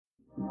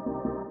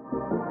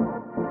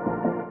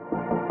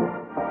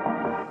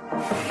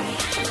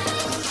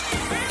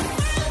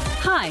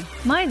Hi,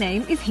 my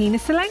name is Hina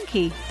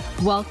Solanki.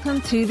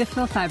 Welcome to the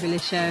Feel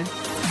Fabulous Show.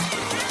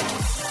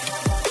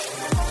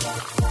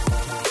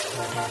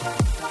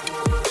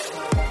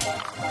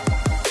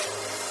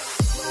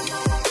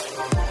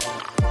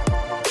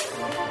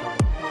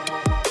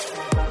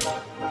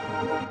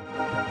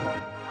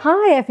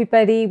 Hi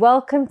everybody,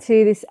 welcome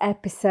to this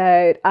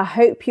episode. I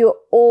hope you're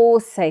all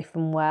safe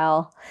and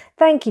well.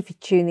 Thank you for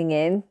tuning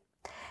in.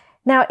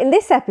 Now in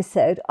this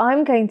episode,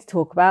 I'm going to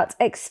talk about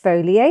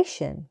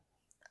exfoliation.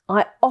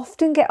 I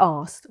often get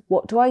asked,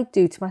 what do I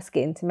do to my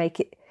skin to make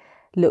it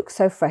look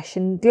so fresh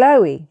and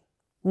glowy?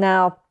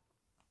 Now,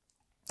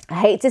 I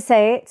hate to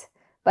say it,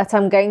 but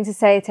I'm going to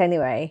say it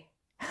anyway.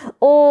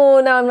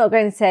 Oh, no, I'm not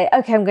going to say it.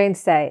 Okay, I'm going to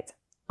say it.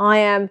 I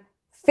am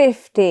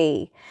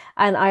 50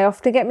 and I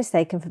often get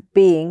mistaken for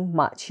being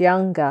much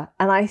younger,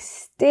 and I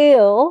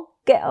still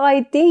get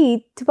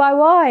ID'd to buy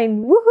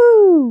wine.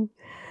 Woohoo!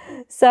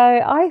 So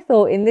I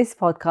thought in this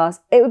podcast,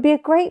 it would be a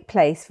great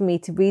place for me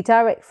to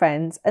redirect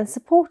friends and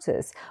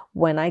supporters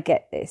when I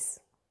get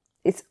this.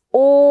 It's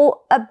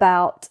all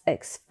about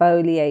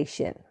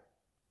exfoliation.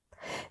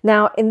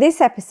 Now, in this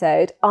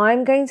episode,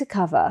 I'm going to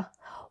cover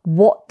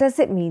what does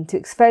it mean to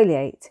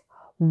exfoliate?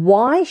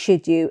 Why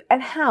should you,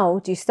 and how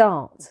do you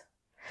start?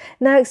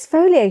 Now,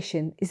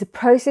 exfoliation is a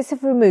process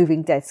of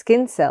removing dead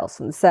skin cells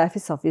from the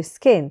surface of your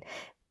skin.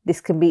 This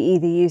can be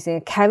either using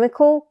a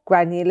chemical,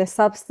 granular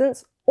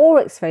substance,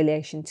 or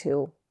exfoliation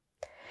tool.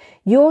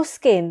 Your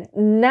skin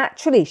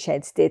naturally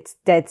sheds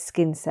dead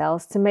skin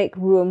cells to make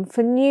room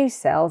for new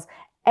cells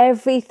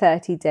every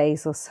 30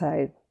 days or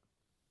so.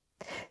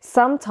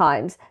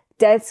 Sometimes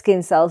dead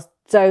skin cells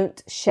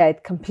don't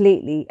shed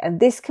completely,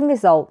 and this can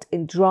result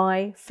in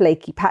dry,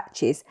 flaky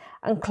patches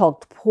and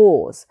clogged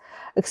pores.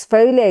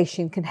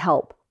 Exfoliation can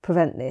help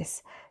prevent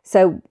this.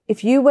 So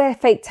if you wear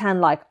fake tan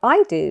like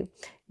I do,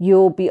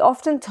 you'll be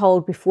often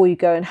told before you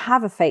go and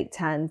have a fake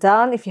tan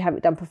done, if you have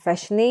it done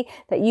professionally,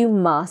 that you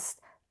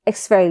must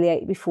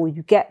exfoliate before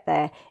you get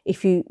there.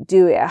 If you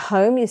do it at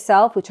home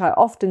yourself, which I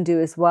often do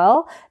as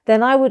well,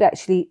 then I would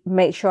actually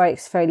make sure I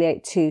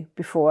exfoliate too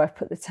before I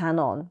put the tan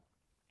on.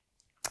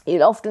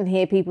 You'll often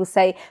hear people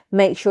say,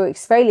 make sure you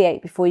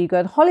exfoliate before you go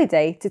on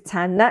holiday to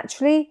tan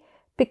naturally,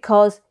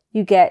 because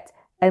you get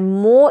a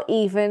more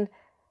even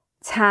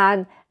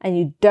tan and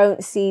you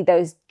don't see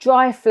those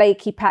dry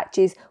flaky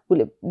patches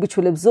which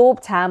will absorb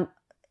tan.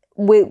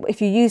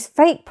 If you use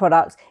fake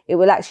products, it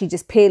will actually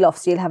just peel off,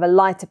 so you'll have a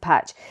lighter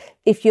patch.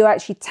 If you're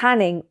actually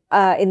tanning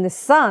in the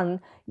sun,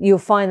 you'll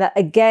find that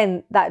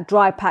again that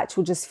dry patch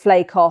will just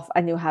flake off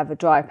and you'll have a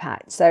dry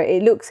patch. So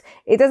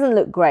it doesn't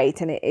look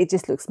great, and it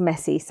just looks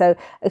messy. So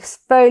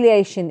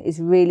exfoliation is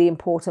really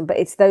important, but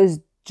it's those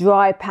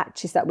dry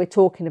patches that we're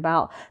talking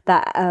about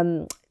that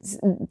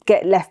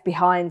get left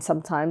behind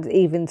sometimes,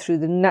 even through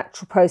the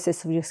natural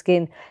process of your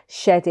skin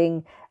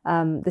shedding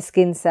the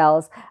skin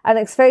cells. And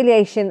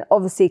exfoliation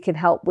obviously can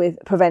help with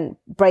prevent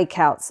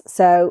breakouts.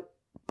 So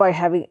by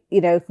having,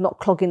 not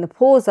clogging the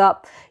pores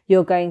up,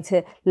 you're going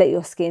to let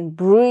your skin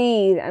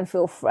breathe and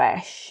feel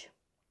fresh.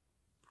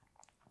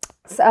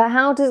 So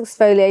how does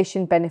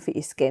exfoliation benefit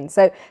your skin?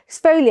 So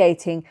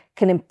exfoliating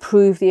can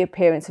improve the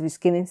appearance of your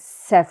skin in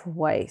several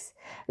ways.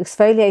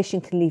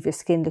 Exfoliation can leave your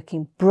skin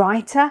looking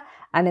brighter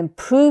and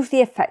improve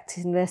the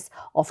effectiveness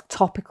of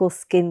topical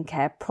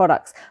skincare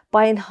products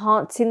by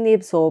enhancing the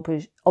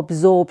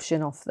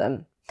absorption of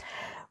them.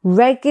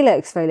 Regular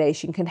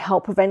exfoliation can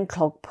help prevent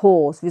clogged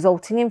pores,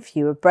 resulting in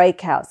fewer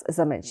breakouts, as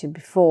I mentioned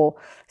before.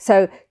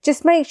 So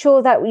just make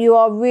sure that you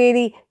are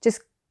really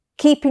just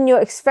keeping your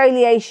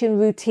exfoliation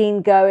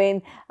routine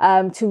going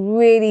to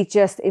really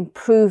just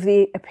improve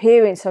the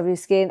appearance of your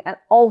skin, and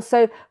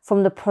also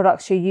from the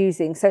products you're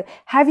using. So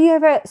have you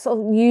ever sort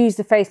of used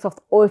a face cloth,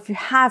 or if you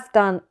have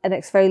done an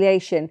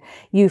exfoliation,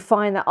 you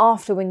find that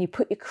after, when you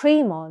put your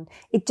cream on,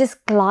 it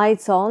just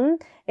glides on.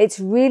 It's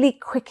really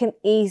quick and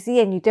easy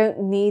and you don't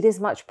need as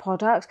much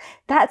product.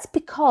 That's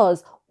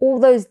because all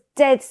those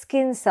dead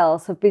skin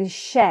cells have been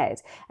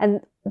shed,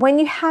 and when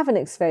you haven't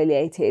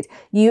exfoliated,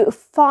 you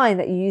find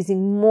that you're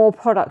using more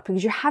product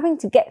because you're having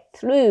to get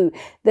through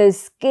those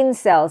skin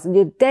cells, and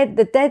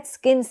the dead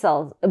skin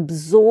cells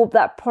absorb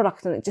that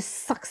product and it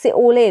just sucks it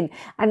all in.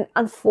 And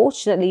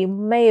unfortunately, you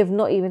may have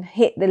not even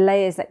hit the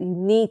layers that you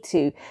need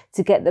to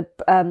get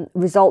the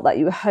result that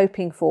you were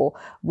hoping for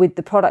with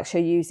the products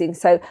you're using.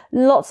 So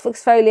lots of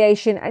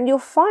exfoliation, and you'll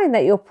find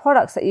that your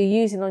products that you're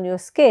using on your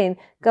skin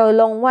go a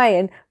long way.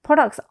 And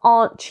products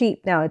aren't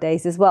cheap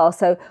nowadays as well.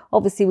 So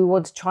obviously we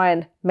want to try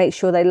and make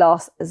sure they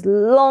last as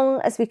long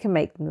as we can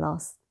make them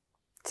last.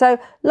 So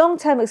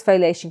long-term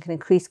exfoliation can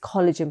increase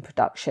collagen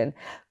production.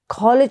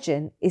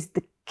 Collagen is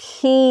the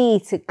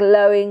key to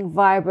glowing,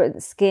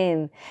 vibrant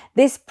skin.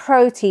 This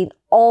protein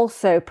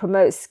also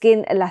promote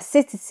skin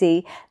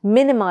elasticity,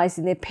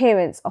 minimizing the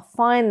appearance of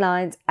fine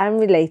lines and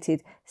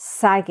related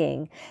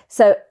sagging.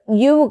 So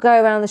you will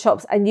go around the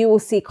shops and you will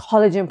see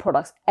collagen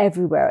products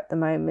everywhere at the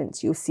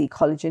moment. You'll see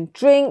collagen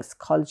drinks,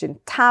 collagen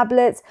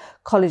tablets,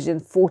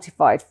 collagen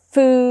fortified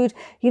food.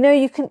 You know,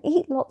 you can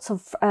eat lots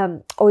of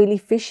oily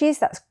fishes.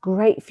 That's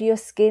great for your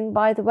skin,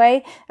 by the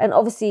way. And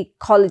obviously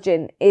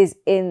collagen is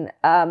in,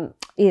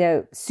 you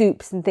know,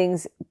 soups and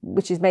things,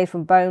 which is made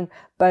from bone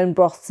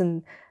broths,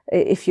 and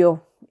if you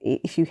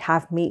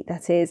have meat,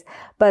 that is.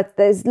 But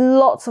there's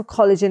lots of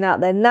collagen out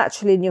there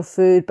naturally in your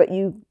food, but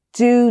you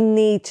do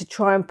need to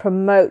try and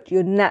promote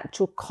your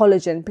natural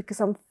collagen,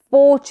 because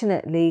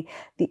unfortunately,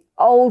 the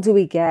older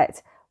we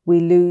get,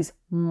 we lose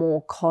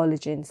more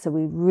collagen. So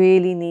we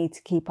really need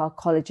to keep our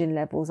collagen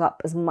levels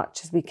up as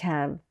much as we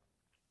can.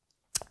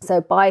 So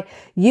by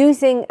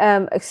using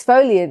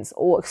exfoliants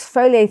or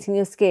exfoliating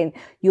your skin,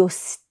 you're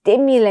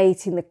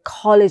stimulating the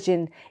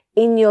collagen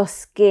in your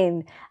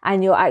skin,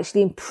 and you're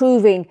actually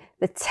improving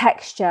the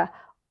texture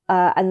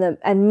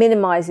and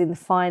minimizing the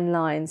fine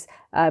lines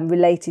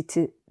related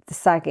to the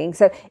sagging.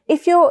 So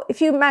if you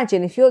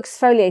imagine, if you're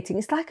exfoliating,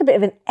 it's like a bit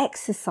of an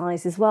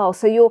exercise as well.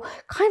 So you're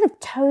kind of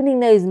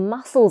toning those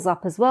muscles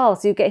up as well.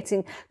 So you're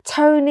getting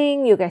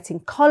toning, you're getting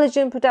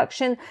collagen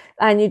production,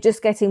 and you're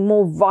just getting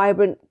more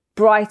vibrant,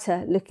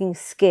 brighter looking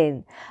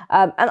skin.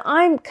 And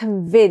I'm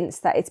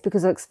convinced that it's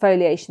because of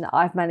exfoliation that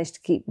I've managed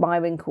to keep my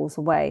wrinkles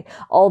away.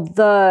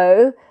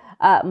 Although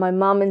my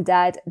mum and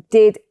dad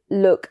did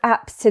look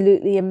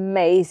absolutely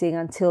amazing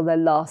until their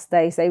last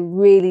days. They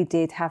really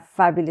did have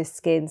fabulous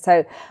skin.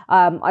 So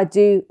I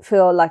do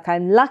feel like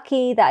I'm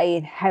lucky that I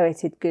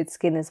inherited good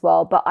skin as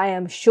well, but I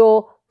am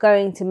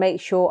going to make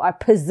sure I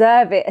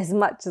preserve it as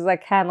much as I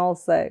can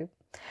also.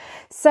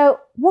 So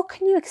what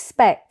can you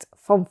expect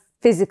from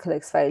physical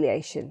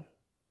exfoliation?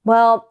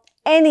 Well,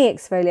 any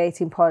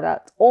exfoliating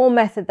product or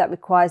method that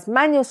requires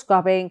manual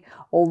scrubbing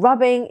or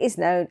rubbing is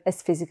known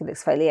as physical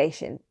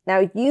exfoliation.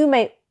 Now, you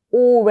may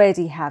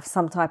already have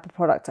some type of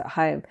product at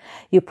home.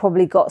 You've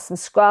probably got some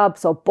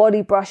scrubs or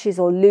body brushes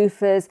or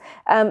loofahs.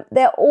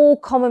 They're all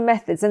common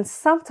methods, and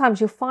sometimes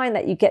you'll find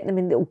that you get them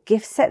in little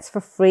gift sets for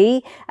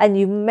free, and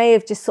you may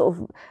have just sort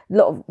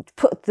of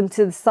put them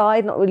to the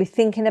side, not really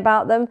thinking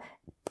about them.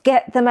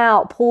 Get them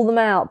out, pull them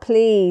out,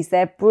 please.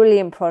 They're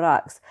brilliant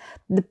products.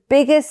 The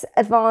biggest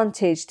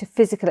advantage to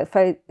physical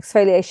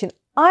exfoliation,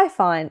 I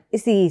find,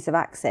 is the ease of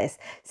access.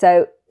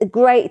 So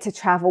great to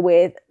travel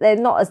with. They're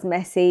not as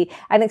messy.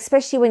 And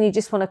especially when you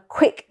just want a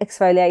quick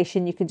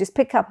exfoliation, you can just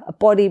pick up a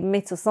body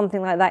mitt or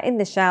something like that in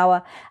the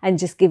shower and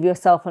just give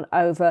yourself an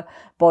over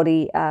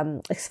body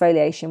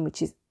exfoliation,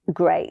 which is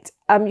great.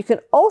 You can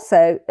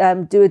also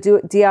do a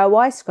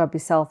DIY scrub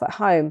yourself at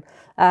home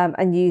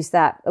and use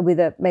that with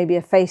maybe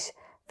a face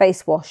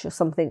wash or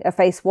something, a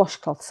face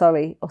washcloth,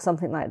 sorry, or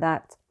something like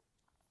that.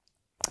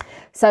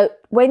 So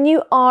when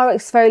you are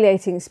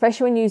exfoliating,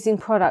 especially when using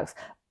products,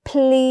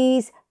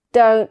 please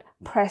don't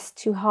press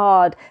too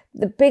hard.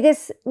 The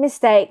biggest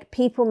mistake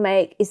people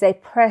make is they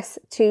press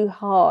too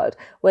hard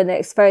when they're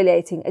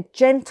exfoliating. A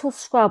gentle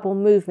scrub or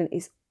movement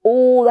is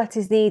all that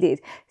is needed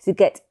to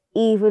get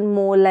even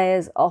more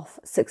layers off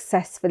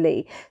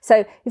successfully.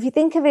 So if you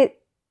think of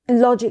it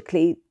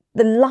logically,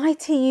 the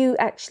lighter you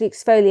actually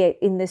exfoliate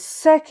in the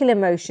circular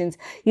motions,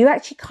 you're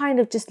actually kind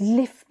of just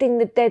lifting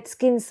the dead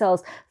skin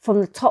cells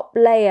from the top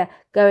layer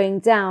going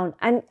down,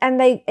 and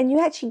you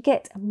actually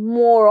get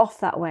more off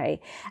that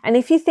way. And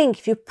if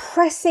you're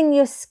pressing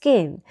your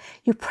skin,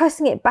 you're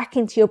pressing it back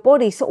into your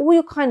body. So all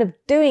you're kind of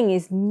doing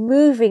is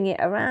moving it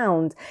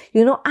around.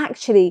 You're not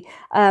actually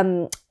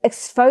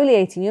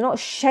exfoliating. You're not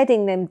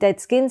shedding them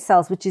dead skin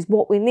cells, which is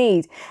what we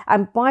need.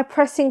 And by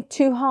pressing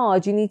too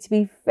hard, you need to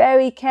be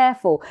very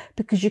careful,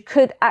 because you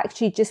could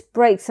actually just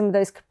break some of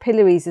those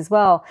capillaries as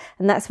well.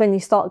 And that's when you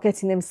start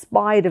getting them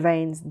spider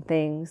veins and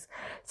things.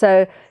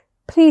 So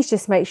please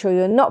just make sure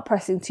you're not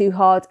pressing too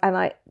hard, and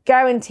I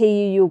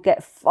guarantee you'll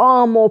get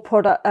far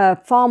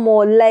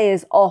more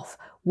layers off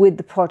with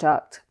the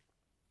product.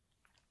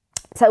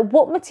 So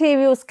what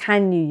materials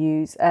can you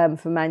use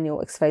for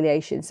manual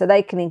exfoliation? So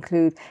they can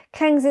include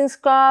cleansing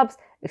scrubs,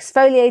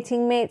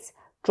 exfoliating mitts,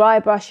 dry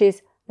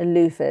brushes, and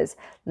loofahs.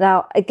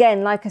 Now,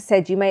 again, like I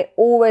said, you may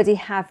already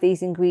have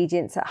these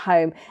ingredients at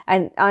home,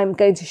 and I'm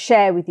going to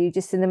share with you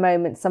just in a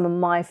moment some of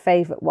my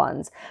favorite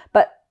ones.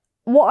 But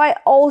what I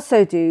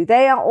also do,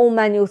 they are all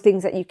manual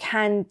things that you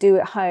can do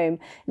at home.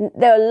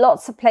 There are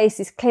lots of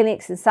places,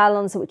 clinics and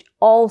salons, which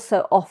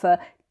also offer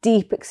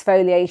deep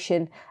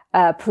exfoliation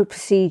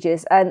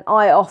procedures, and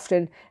I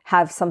often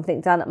have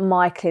something done at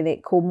my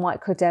clinic called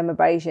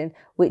microdermabrasion,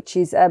 which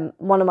is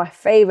one of my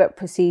favorite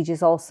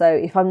procedures. Also,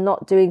 if I'm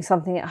not doing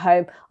something at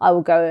home, I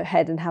will go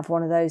ahead and have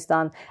one of those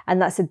done,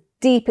 and that's a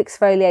deep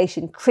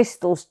exfoliation,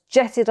 crystals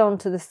jetted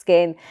onto the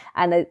skin,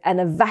 and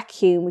a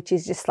vacuum, which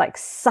is just like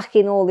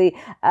sucking all the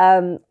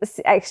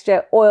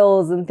extra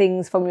oils and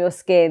things from your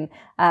skin.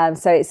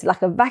 So it's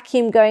like a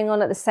vacuum going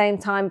on at the same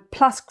time,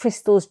 plus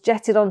crystals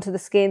jetted onto the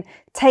skin,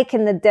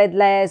 taking the dead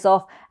layers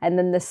off, and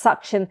then the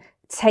suction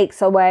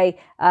takes away,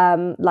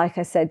 like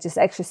I said, just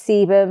extra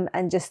sebum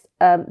and just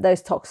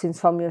those toxins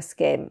from your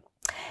skin.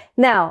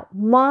 Now,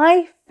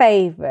 my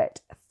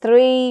favorite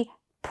 3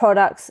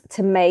 products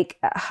to make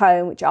at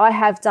home, which I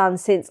have done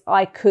since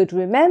I could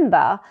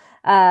remember,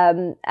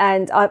 and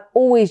I've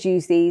always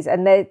used these,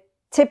 and they're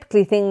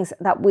typically things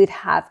that we'd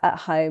have at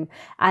home.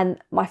 And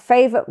my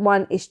favorite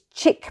one is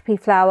chickpea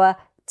flour,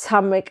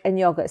 turmeric and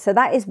yogurt. So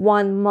that is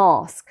one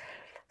mask.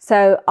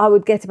 So I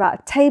would get about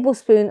a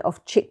tablespoon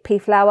of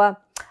chickpea flour,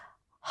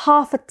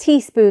 half a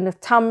teaspoon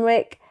of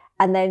turmeric,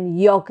 and then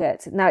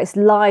yogurt. Now it's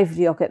live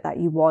yogurt that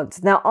you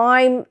want. Now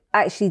I'm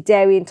actually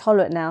dairy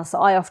intolerant now,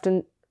 so I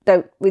often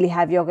don't really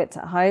have yogurt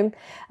at home.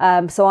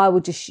 So I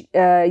would just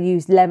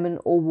use lemon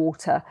or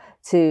water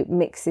to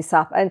mix this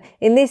up. And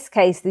in this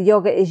case, the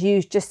yogurt is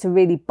used just to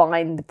really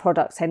bind the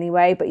products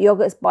anyway, but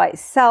yogurt by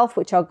itself,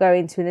 which I'll go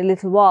into in a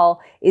little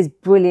while, is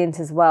brilliant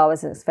as well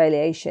as an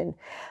exfoliation.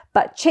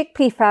 But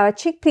chickpea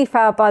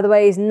flour, by the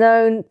way, is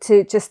known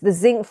to just the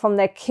zinc from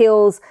their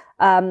kills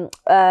live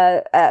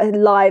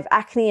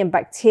acne and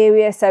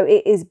bacteria. So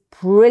it is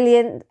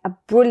brilliant, a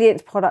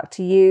brilliant product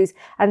to use.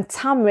 And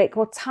turmeric,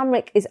 well,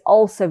 turmeric is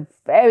also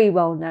very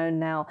well known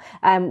now.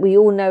 We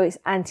all know it's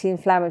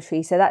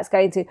anti-inflammatory. So that's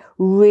going to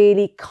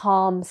really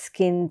calm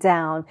skin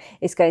down.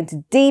 It's going to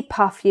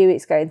depuff you.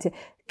 It's going to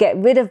get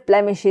rid of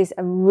blemishes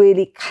and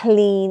really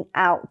clean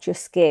out your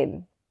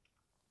skin.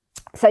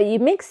 So you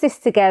mix this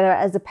together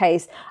as a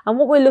paste, and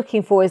what we're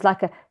looking for is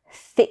like a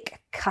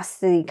thick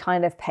custardy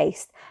kind of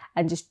paste,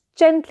 and just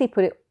gently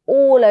put it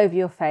all over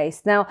your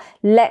face. Now,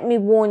 let me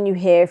warn you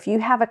here, if you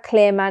have a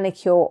clear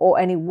manicure or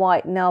any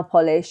white nail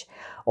polish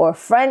or a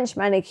French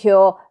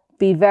manicure,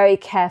 be very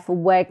careful,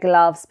 wear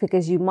gloves,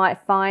 because you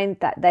might find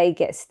that they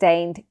get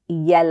stained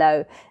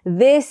yellow.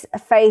 This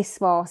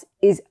face mask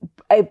is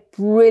a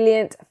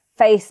brilliant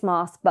face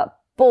mask, but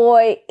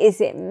boy,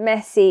 is it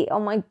messy. Oh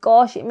my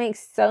gosh, it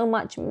makes so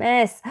much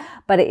mess,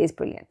 but it is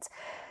brilliant.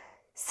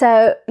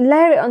 So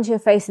layer it onto your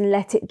face and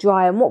let it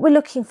dry. And what we're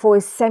looking for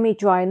is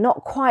semi-dry,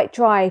 not quite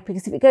dry,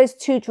 because if it goes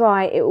too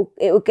dry, it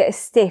will get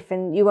stiff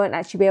and you won't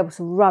actually be able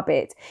to rub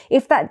it.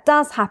 If that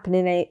does happen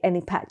in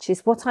any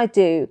patches, what I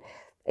do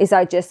is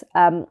I just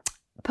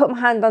put my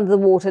hand under the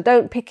water,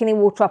 don't pick any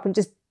water up, and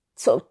just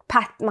sort of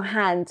pat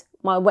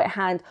my wet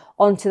hand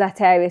onto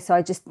that area. So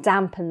I just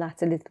dampen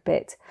that a little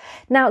bit.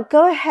 Now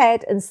go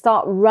ahead and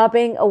start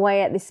rubbing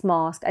away at this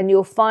mask, and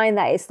you'll find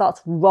that it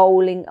starts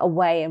rolling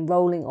away and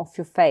rolling off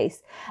your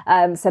face.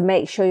 So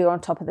make sure you're on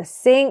top of the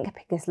sink,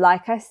 because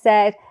like I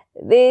said,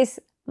 this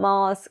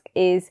mask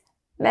is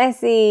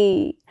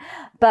messy.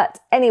 But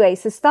anyway,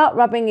 so start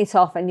rubbing it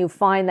off, and you'll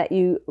find that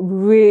you'll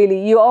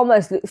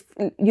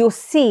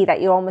see that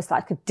you're almost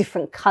like a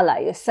different color.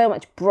 You're so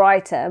much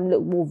brighter and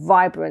look more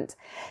vibrant.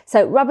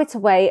 So rub it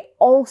away.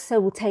 Also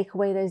will take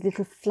away those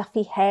little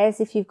fluffy hairs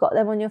if you've got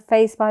them on your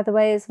face, by the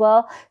way, as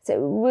well. So it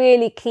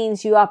really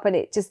cleans you up, and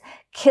it just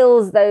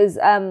kills those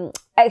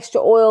extra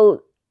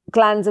oil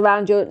glands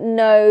around your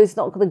nose,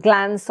 not the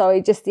glands, sorry,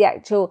 just the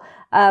actual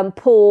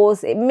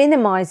pores. It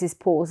minimizes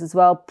pores as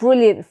well.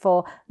 Brilliant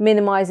for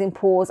minimizing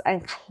pores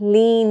and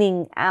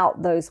cleaning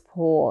out those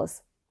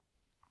pores.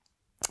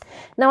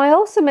 Now, I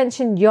also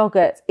mentioned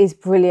yogurt is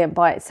brilliant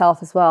by itself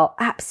as well.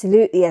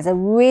 Absolutely, as a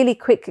really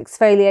quick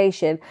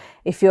exfoliation.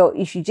 If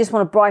you just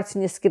want to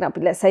brighten your skin up,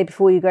 let's say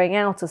before you're going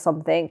out or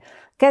something,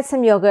 get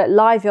some yogurt,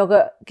 live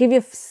yogurt, give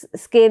your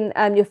skin,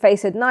 your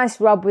face a nice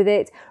rub with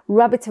it,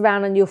 rub it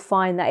around, and you'll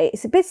find that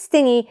it's a bit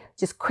stingy.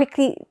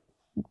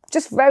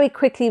 Just very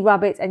quickly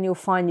rub it, and you'll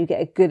find you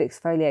get a good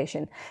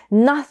exfoliation.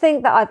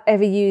 Nothing that I've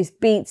ever used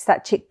beats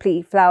that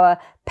chickpea flour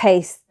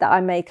paste that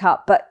I make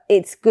up, but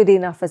it's good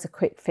enough as a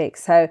quick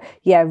fix. So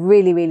yeah,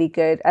 really, really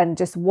good. And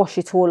just wash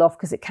it all off,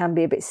 because it can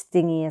be a bit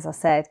stingy, as I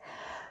said.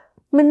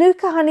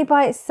 Manuka honey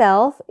by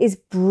itself is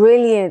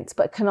brilliant,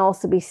 but can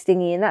also be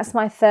stingy. And that's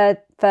my third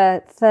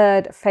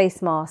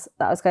face mask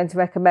that I was going to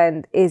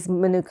recommend, is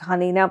Manuka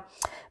honey. Now,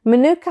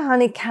 Manuka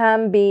honey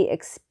can be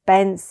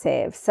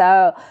expensive,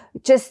 so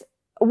just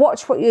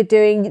watch what you're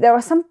doing. There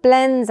are some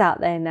blends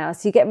out there now.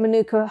 So you get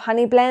Manuka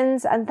honey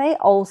blends, and they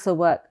also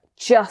work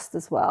just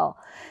as well.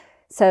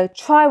 So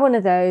try one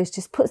of those,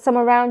 just put some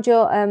around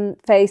your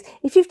face.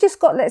 If you've just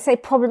got, let's say,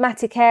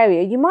 problematic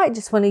area, you might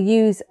just want to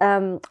use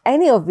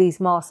any of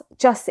these masks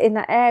just in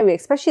that area,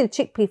 especially the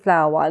chickpea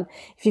flour one.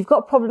 If you've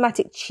got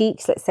problematic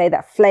cheeks, let's say,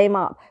 that flame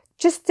up,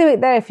 just do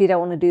it there if you don't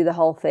want to do the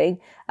whole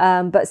thing.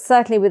 But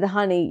certainly with the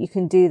honey, you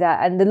can do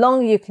that. And the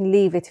longer you can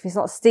leave it, if it's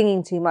not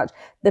stinging too much,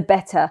 the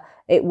better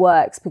it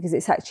works, because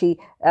it's actually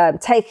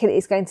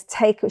it's going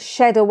to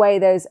shed away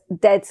those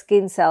dead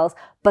skin cells,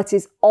 but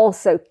is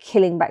also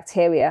killing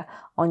bacteria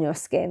on your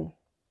skin.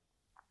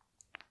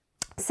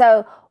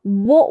 So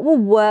what will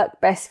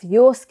work best for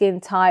your skin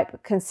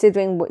type,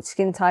 considering which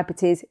skin type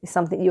it is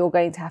something you're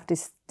going to have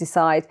to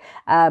decide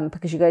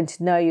because you're going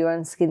to know your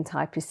own skin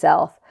type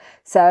yourself.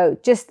 So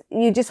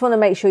you just want to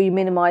make sure you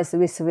minimize the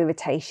risk of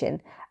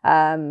irritation,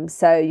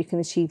 so you can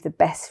achieve the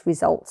best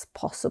results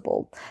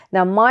possible.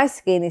 Now, my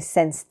skin is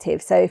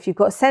sensitive. So if you've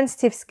got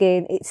sensitive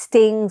skin, it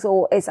stings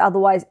or it's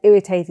otherwise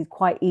irritated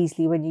quite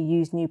easily when you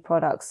use new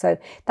products. So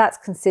that's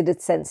considered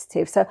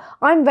sensitive. So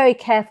I'm very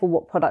careful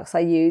what products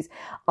I use.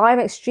 I'm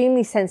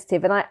extremely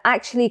sensitive, and I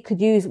actually could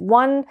use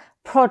one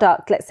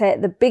product, let's say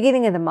at the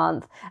beginning of the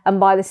month, and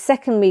by the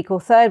second week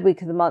or third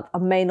week of the month, I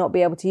may not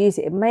be able to use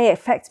it. It may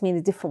affect me in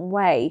a different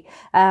way,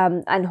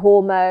 and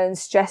hormones,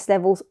 stress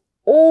levels,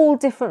 all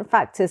different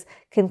factors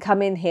can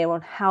come in here on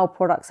how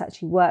products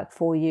actually work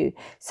for you.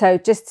 So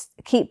just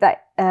keep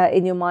that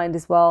in your mind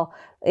as well.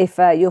 If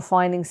you're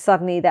finding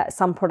suddenly that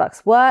some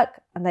products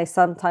work and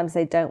sometimes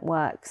they don't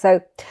work.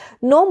 So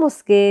normal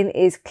skin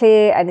is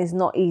clear and is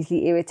not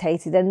easily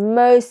irritated, and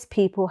most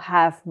people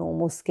have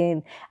normal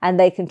skin and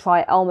they can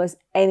try almost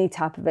any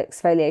type of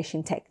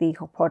exfoliation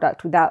technique or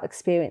product without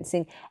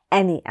experiencing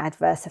any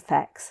adverse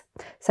effects.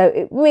 So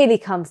it really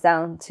comes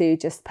down to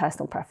just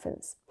personal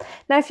preference.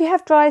 Now, if you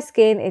have dry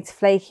skin, it's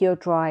flaky or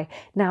dry.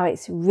 Now,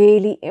 it's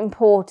really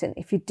important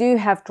if you do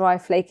have dry,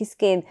 flaky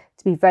skin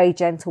to be very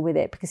gentle with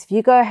it, because if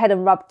you go ahead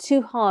and rub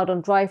too hard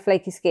on dry,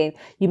 flaky skin,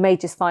 you may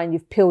just find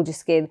you've peeled your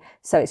skin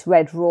so it's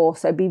red raw.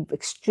 So be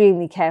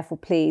extremely careful,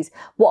 please.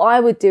 What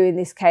I would do in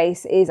this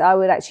case is I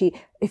would actually,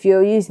 if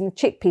you're using the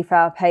chickpea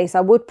flour paste,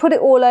 I would put it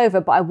all over,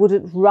 but I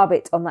wouldn't rub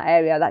it on that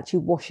area. I'd actually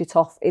wash it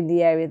off in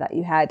the area that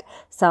you had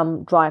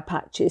some dry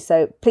patches.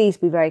 So please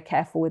be very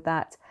careful with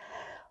that.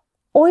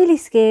 Oily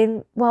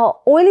skin,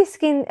 well, oily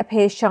skin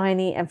appears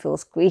shiny and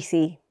feels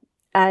greasy.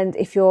 And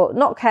if you're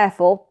not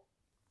careful,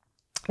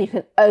 you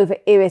can over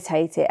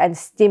irritate it and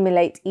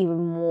stimulate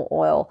even more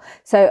oil.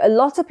 So a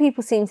lot of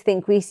people seem to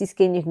think greasy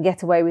skin, you can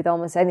get away with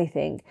almost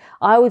anything.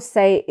 I would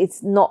say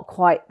it's not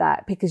quite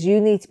that, because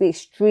you need to be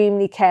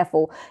extremely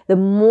careful. The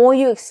more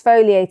you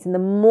exfoliate and the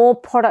more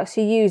products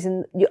you use,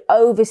 and you're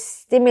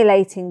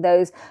overstimulating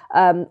those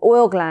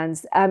oil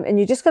glands, and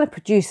you're just going to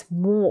produce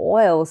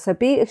more oil. So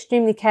be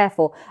extremely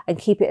careful and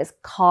keep it as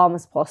calm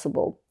as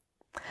possible.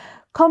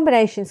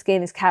 Combination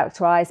skin is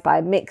characterized by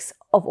a mix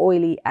of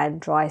oily and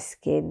dry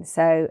skin.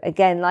 So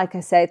again, like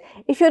I said,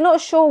 if you're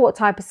not sure what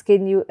type of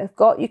skin you have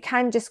got, you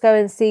can just go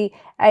and see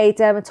a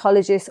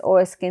dermatologist or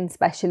a skin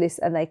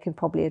specialist, and they can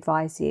probably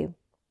advise you.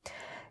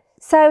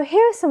 So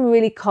here are some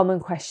really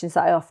common questions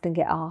that I often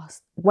get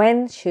asked.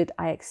 When should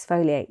I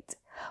exfoliate?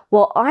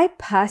 Well, I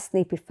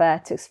personally prefer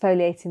to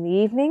exfoliate in the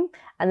evening,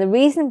 and the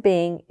reason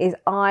being is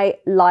I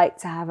like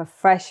to have a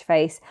fresh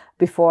face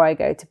before I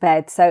go to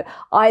bed. So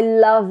I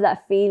love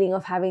that feeling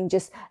of having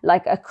just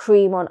like a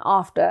cream on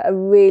after a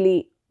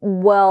really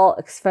well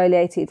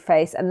exfoliated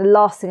face, and the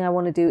last thing I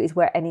want to do is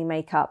wear any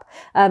makeup.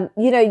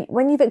 You know,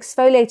 when you've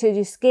exfoliated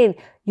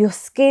your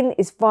skin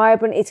is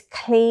vibrant, it's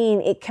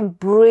clean, it can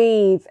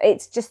breathe.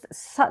 It's just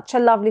such a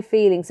lovely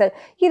feeling. So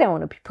you don't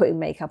want to be putting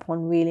makeup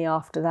on really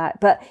after that,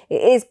 but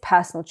it is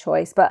personal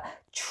choice. But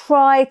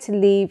try to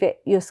leave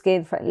your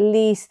skin for at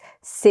least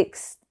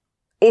 6,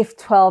 if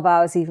 12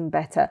 hours, even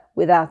better,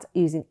 without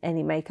using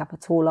any makeup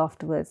at all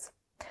afterwards.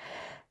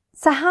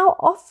 So how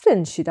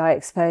often should I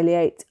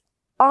exfoliate?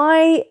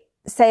 I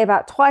say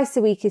about twice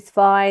a week is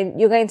fine.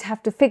 You're going to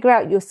have to figure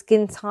out your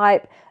skin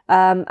type,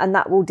 and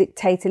that will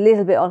dictate a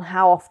little bit on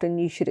how often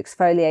you should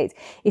exfoliate.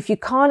 If you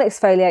can't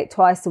exfoliate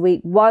twice a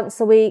week,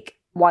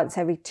 once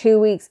every 2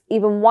 weeks,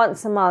 even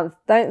once a month,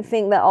 don't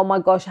think that, oh my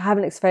gosh, I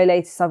haven't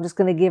exfoliated, so I'm just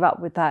going to give up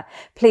with that.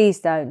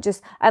 Please don't.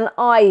 And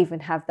I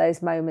even have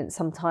those moments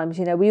sometimes,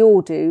 you know, we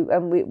all do,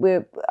 and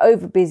we're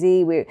over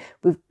busy, we've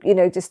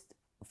just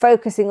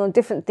focusing on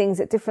different things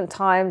at different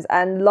times,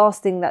 and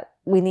last thing that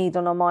we need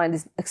on our mind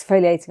is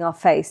exfoliating our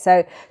face.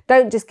 So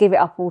don't just give it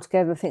up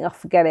altogether and think, oh,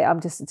 forget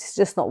it, it's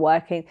just not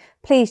working.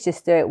 Please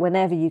just do it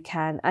whenever you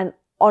can, and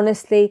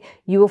honestly,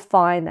 you will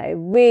find that it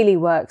really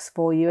works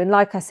for you. And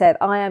like I said,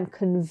 I am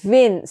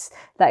convinced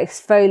that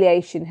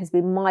exfoliation has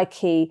been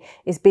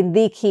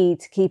the key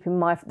to keeping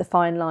the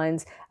fine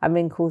lines and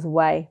wrinkles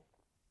away.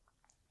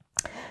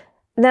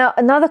 Now,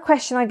 another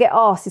question I get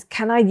asked is,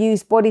 can I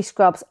use body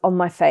scrubs on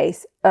my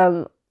face?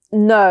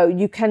 No,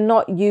 you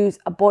cannot use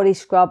a body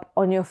scrub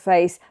on your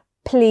face.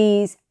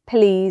 Please,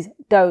 please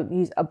don't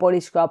use a body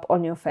scrub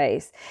on your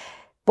face.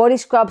 Body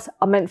scrubs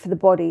are meant for the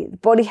body. The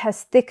body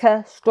has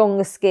thicker,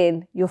 stronger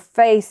skin. Your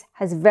face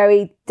has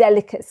very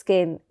delicate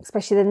skin,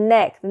 especially the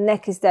neck. The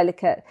neck is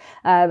delicate.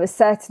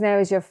 Certain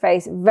areas of your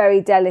face,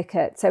 very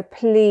delicate. So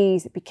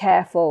please be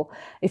careful.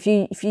 If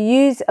you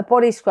use a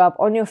body scrub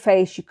on your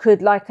face, you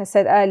could, like I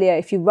said earlier,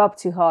 if you rub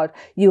too hard,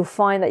 you'll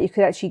find that you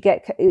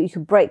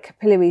could break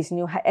capillaries and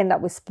you'll end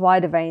up with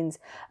spider veins.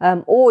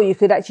 Or you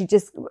could actually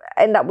just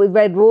end up with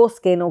red raw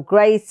skin or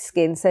grey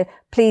skin. So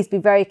please be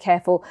very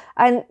careful.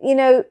 And, you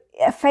know,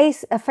 a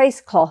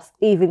face cloth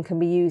even can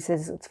be used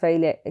as an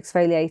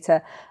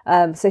exfoliator.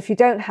 So if you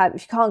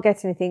can't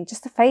get anything,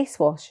 just a face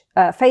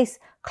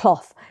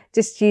cloth,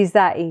 just use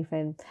that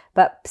even.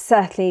 But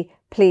certainly,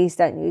 please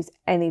don't use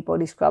any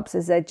body scrubs,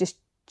 as they're just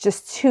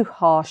just too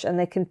harsh and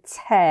they can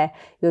tear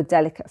your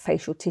delicate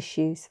facial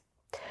tissues.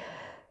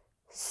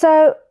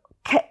 So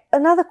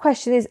another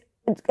question is,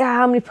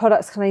 how many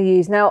products can I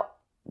use? Now,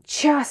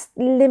 just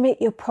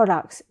limit your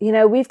products. You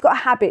know, we've got a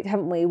habit,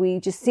 haven't we? We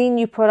just see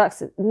new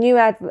products, new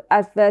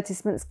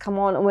advertisements come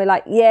on and we're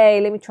like, yay,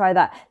 let me try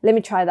that. Let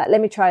me try that. Let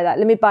me try that.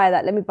 Let me buy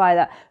that. Let me buy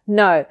that.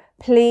 No,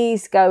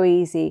 please go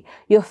easy.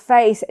 Your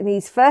face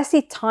needs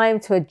firstly time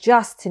to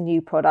adjust to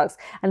new products.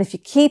 And if you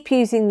keep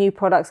using new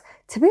products,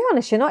 to be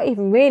honest, you're not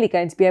even really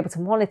going to be able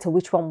to monitor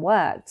which one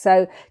works.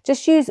 So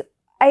just use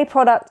a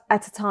product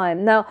at a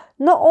time. Now,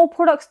 not all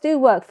products do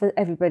work for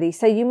everybody.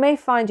 So you may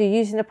find you're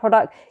using a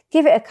product,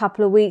 give it a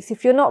couple of weeks.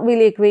 If you're not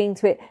really agreeing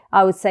to it,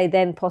 I would say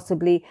then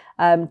possibly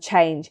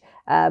change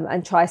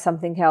and try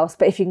something else.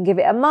 But if you can give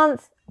it a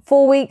month,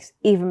 4 weeks,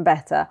 even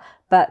better.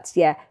 But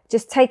yeah,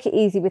 just take it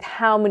easy with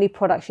how many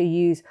products you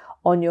use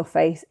on your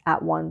face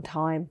at one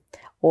time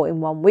or in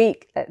 1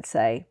 week, let's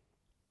say.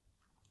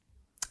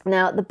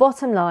 Now, the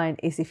bottom line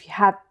is if you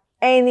have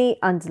any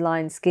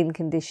underlying skin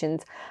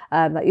conditions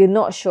that you're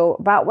not sure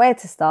about where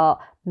to start,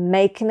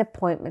 make an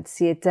appointment to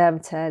see a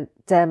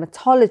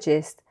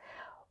dermatologist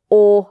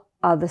or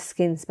other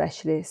skin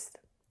specialist.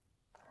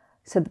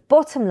 So the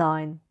bottom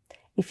line,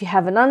 if you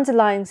have an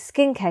underlying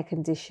skincare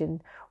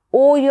condition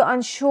or you're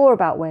unsure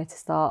about where to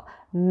start,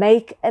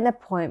 make an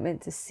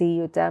appointment to see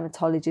your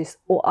dermatologist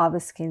or other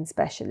skin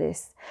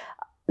specialist.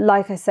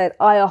 Like I said,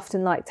 I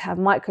often like to have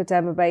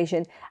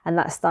microdermabrasion and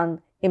that's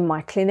done in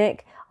my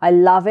clinic. I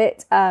love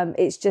it.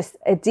 It's just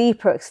a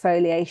deeper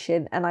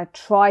exfoliation and I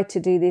try to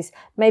do this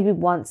maybe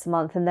once a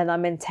month and then I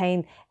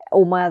maintain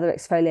all my other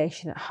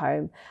exfoliation at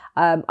home.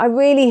 I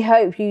really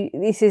hope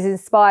this has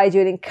inspired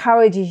you and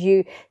encourages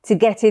you to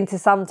get into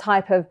some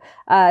type of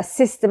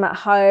system at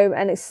home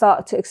and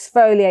start to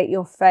exfoliate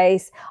your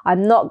face.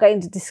 I'm not going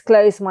to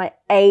disclose my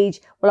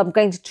age. Well, I'm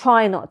going to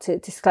try not to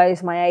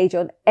disclose my age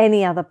on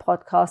any other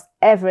podcast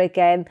ever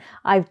again.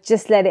 I've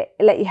just let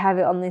you have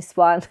it on this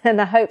one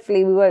and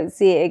hopefully we won't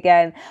see it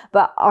again.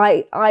 But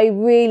I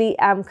really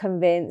am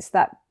convinced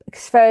that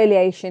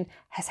exfoliation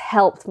has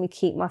helped me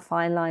keep my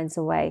fine lines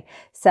away.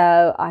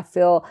 So I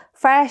feel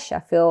fresh, I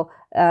feel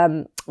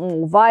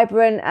more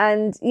vibrant,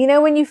 and you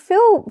know, when you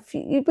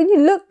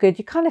look good,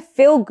 you kind of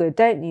feel good,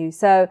 don't you?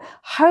 So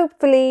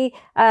hopefully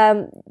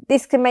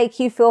this can make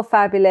you feel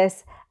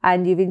fabulous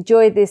and you've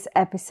enjoyed this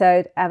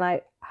episode, and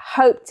I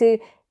hope to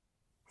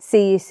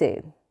see you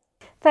soon.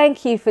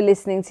 Thank you for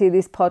listening to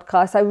this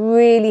podcast. I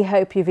really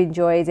hope you've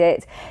enjoyed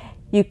it.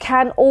 You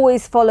can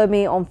always follow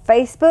me on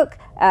Facebook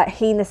at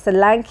Hina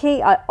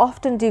Solanki. I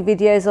often do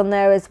videos on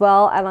there as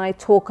well, and I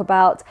talk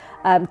about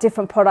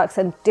different products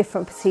and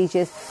different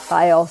procedures that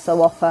I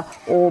also offer,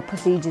 or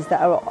procedures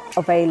that are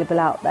available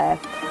out there.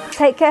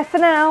 Take care for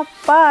now.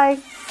 Bye.